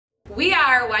We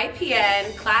are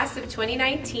YPN, class of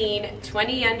 2019,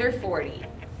 20 under 40.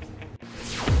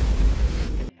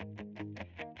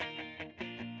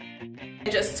 I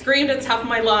just screamed at the top of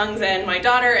my lungs, and my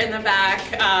daughter in the back,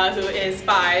 who is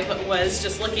 5, was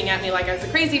just looking at me like I was a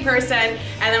crazy person, and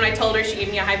then when I told her, she gave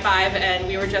me a high five, and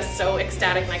we were just so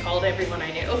ecstatic, and I called everyone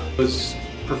I knew. It was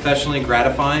professionally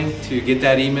gratifying to get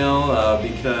that email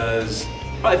because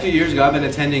probably a few years ago I've been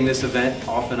attending this event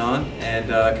off and on, and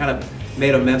kind of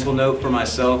made a mental note for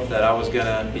myself that I was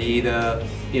gonna be the,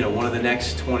 one of the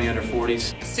next 20 under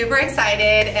 40s. Super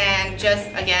excited and just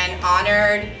again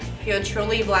honored. Feel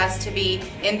truly blessed to be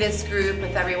in this group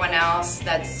with everyone else.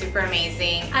 That's super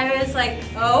amazing. I was like,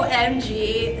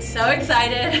 OMG, so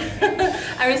excited.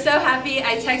 I was so happy.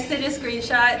 I texted a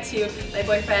screenshot to my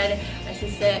boyfriend, my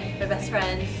sister, my best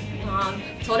friend, my mom,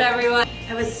 told everyone.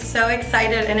 I was so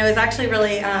excited, and it was actually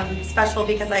really special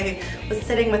because I was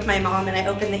sitting with my mom and I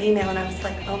opened the email and I was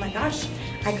like, oh my gosh,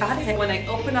 I got it. When I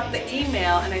opened up the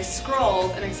email and I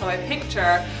scrolled and I saw my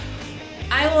picture,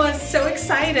 I was so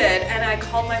excited, and I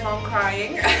called my mom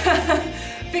crying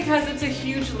because it's a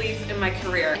huge leap in my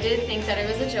career. I did think that it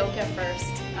was a joke at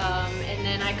first, and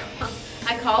then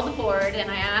I called the board and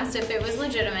I asked if it was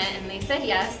legitimate, and they said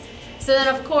yes. So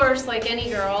then, of course, like any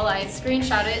girl, I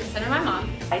screenshot it and sent it to my mom.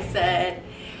 I said,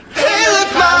 hey,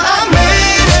 look, Mom, I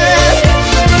made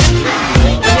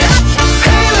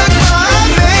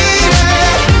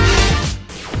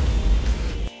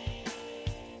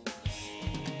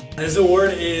it. This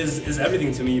award is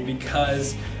everything to me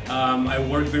because I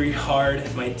work very hard,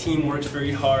 my team works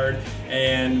very hard,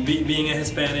 and being a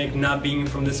Hispanic, not being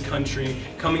from this country,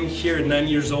 coming here at 9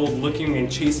 years old, looking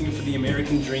and chasing for the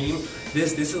American dream,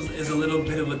 this is a little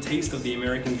bit of a taste of the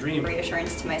American dream.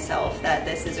 Reassurance to myself that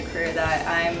this is a career that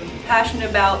I'm passionate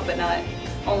about, but not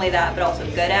only that, but also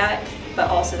good at, but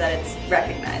also that it's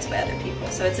recognized by other people.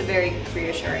 So it's a very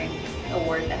reassuring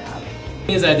award to have. It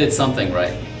means I did something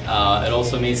right. It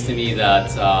also means to me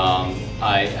that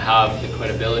I have the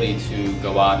credibility to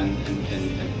go out and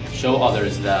show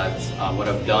others that what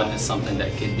I've done is something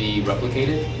that could be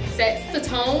replicated. Sets the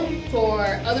tone for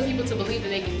other people to believe that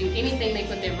they can do anything they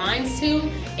put their minds to,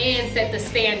 and set the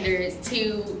standards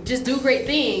to just do great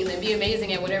things and be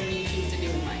amazing at whatever you choose to do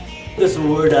in life. This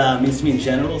award means to me in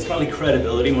general, it's probably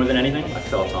credibility more than anything. I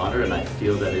felt honored, and I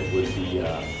feel that it would be,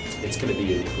 it's going to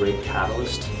be a great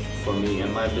catalyst for me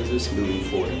and my business moving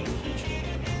forward in the future.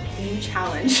 New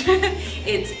challenge.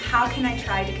 It's how can I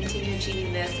try to continue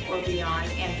achieving this or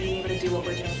beyond, and being able to do what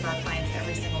we're doing for our clients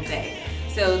every single day.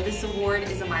 So this award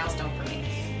is a milestone for me.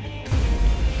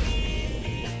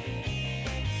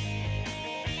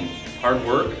 Hard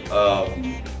work,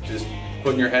 just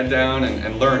putting your head down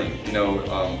and learning.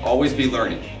 Always be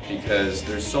learning, because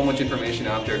there's so much information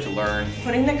out there to learn.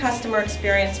 Putting the customer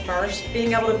experience first,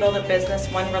 being able to build a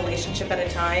business one relationship at a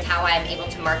time. How I'm able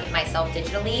to market myself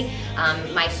digitally.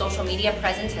 My social media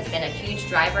presence has been a huge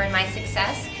driver in my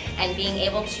success, and being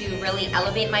able to really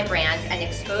elevate my brand and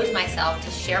expose myself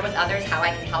to share with others how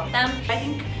I can help them. I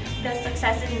think the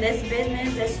success in this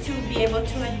business is to be able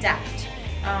to adapt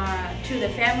to the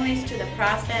families, to the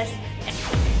process.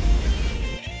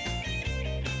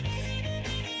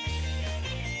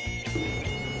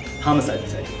 Homicide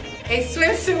detective. A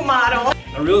swimsuit model.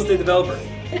 A real estate developer.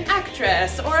 An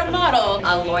actress or a model.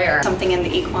 A lawyer. Something in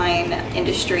the equine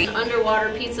industry. An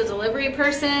underwater pizza delivery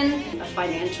person. A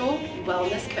financial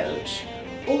wellness coach.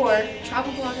 Or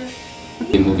travel blogger.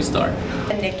 A movie star.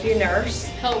 A NICU nurse.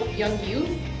 Help young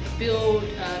youth build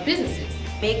businesses.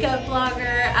 Makeup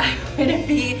blogger. I want to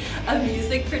be a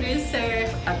music producer.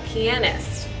 A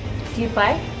pianist. Do you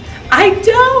play? I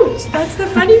don't! That's the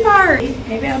funny part.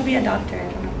 Maybe I'll be a doctor, I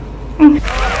don't know.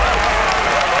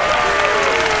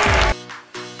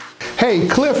 Hey,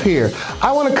 Cliff here.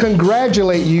 I want to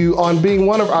congratulate you on being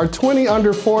one of our 20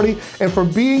 under 40 and for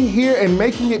being here and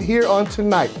making it here on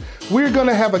tonight. We're going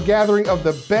to have a gathering of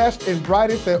the best and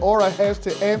brightest that ORRA has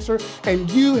to answer,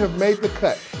 and you have made the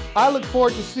cut. I look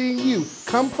forward to seeing you.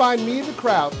 Come find me in the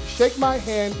crowd, shake my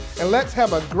hand, and let's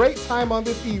have a great time on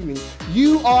this evening.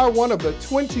 You are one of the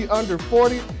 20 under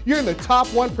 40. You're in the top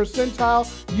 1 percentile.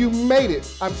 You made it.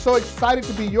 I'm so excited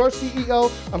to be your CEO.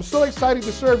 I'm so excited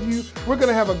to serve you. We're going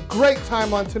to have a great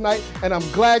time on tonight, and I'm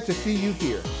glad to see you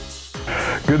here.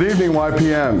 Good evening,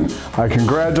 YPN. I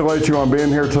congratulate you on being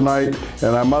here tonight,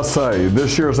 and I must say,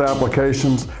 this year's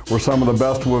applications were some of the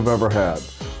best we've ever had.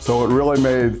 So it really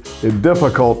made it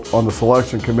difficult on the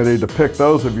selection committee to pick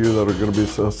those of you that are going to be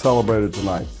celebrated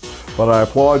tonight. But I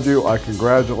applaud you, I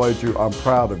congratulate you, I'm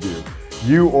proud of you.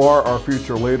 You are our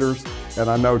future leaders, and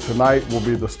I know tonight will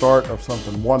be the start of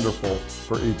something wonderful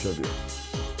for each of you.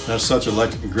 As such, I'd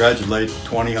like to congratulate the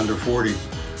 20 under 40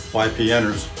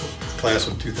 YPNers, class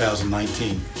of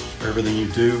 2019, for everything you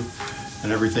do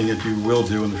and everything that you will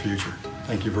do in the future.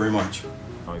 Thank you very much.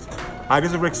 Hi,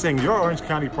 this is Rick Singh, your Orange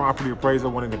County property appraiser,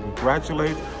 wanting to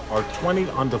congratulate our 20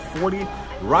 under 40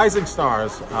 rising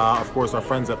stars, of course, our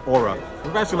friends at ORRA.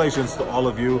 Congratulations to all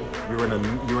of you. You're in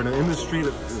an industry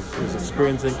that is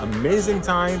experiencing amazing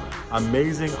time,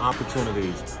 amazing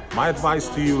opportunities. My advice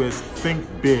to you is think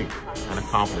big and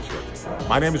accomplish it.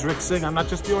 My name is Rick Singh. I'm not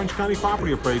just the Orange County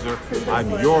property appraiser, I'm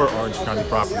your Orange County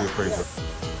property appraiser.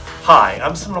 Hi,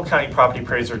 I'm Seminole County property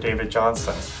appraiser David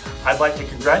Johnson. I'd like to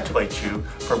congratulate you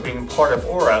for being part of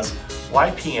ORRA's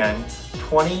YPN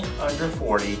 20 under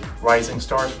 40 Rising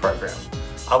Stars program.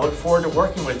 I look forward to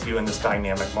working with you in this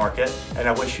dynamic market, and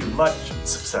I wish you much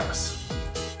success.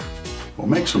 What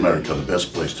makes America the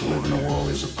best place to live in the world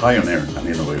is the pioneering and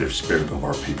innovative spirit of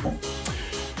our people.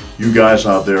 You guys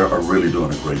out there are really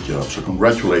doing a great job, so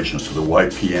congratulations to the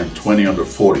YPN 20 under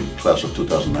 40 class of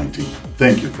 2019.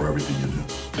 Thank you for everything you do.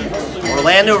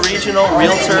 Orlando Regional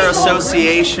REALTOR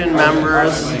Association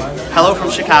members, hello from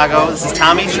Chicago. This is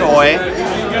Tommy Choi,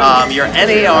 your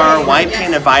NAR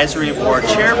YPN Advisory Board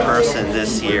chairperson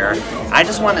this year. I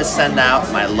just want to send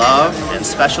out my love and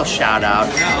special shout out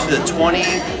to the 20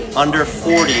 under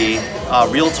 40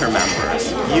 Realtor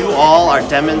members. You all are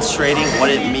demonstrating what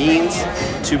it means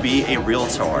to be a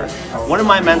Realtor. One of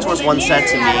my mentors once said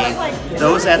to me,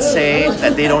 those that say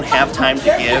that they don't have time to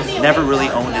give never really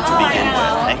owned it to begin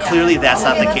with. And clearly that's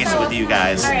not the case with you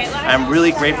guys. I'm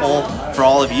really grateful for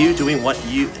all of you doing what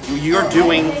you're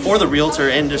doing for the Realtor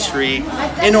industry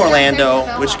in Orlando,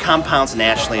 which compounds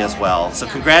nationally as well. So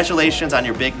congratulations on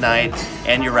your big night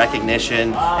and your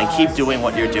recognition, and keep doing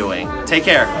what you're doing. Take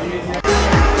care.